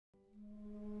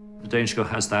Danish Girl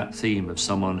has that theme of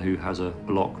someone who has a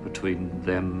block between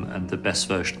them and the best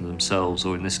version of themselves,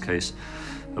 or in this case,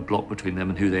 a block between them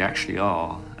and who they actually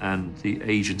are. And the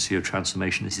agency of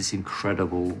transformation is this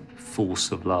incredible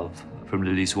force of love from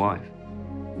Lili's wife.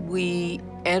 We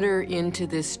enter into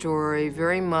this story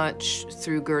very much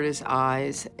through Gerda's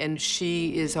eyes, and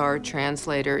she is our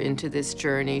translator into this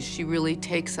journey. She really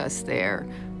takes us there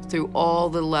through all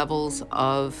the levels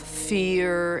of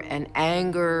fear and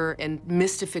anger and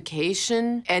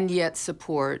mystification, and yet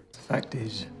support. The fact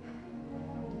is,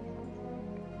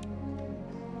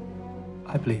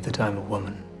 I believe that I'm a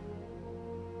woman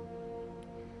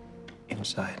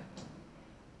inside.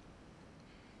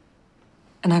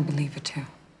 And I believe it too.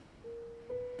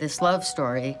 This love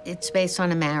story, it's based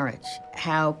on a marriage,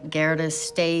 how Gerda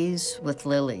stays with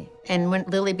Lili. And when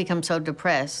Lili becomes so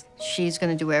depressed, she's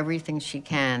going to do everything she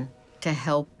can to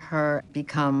help her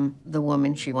become the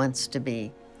woman she wants to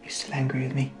be. You're still angry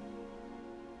with me?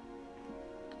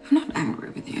 I'm not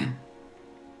angry with you.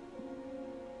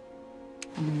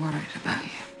 I'm worried about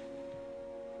you.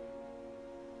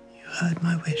 You heard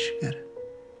my wish, Gerda.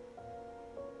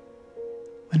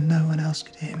 When no one else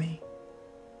could hear me.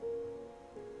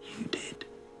 You did.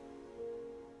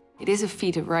 It is a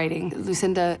feat of writing.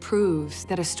 Lucinda proves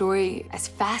that a story as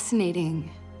fascinating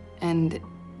and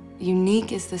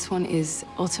unique as this one is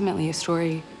ultimately a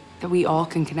story that we all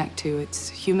can connect to. It's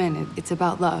human, it's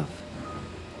about love.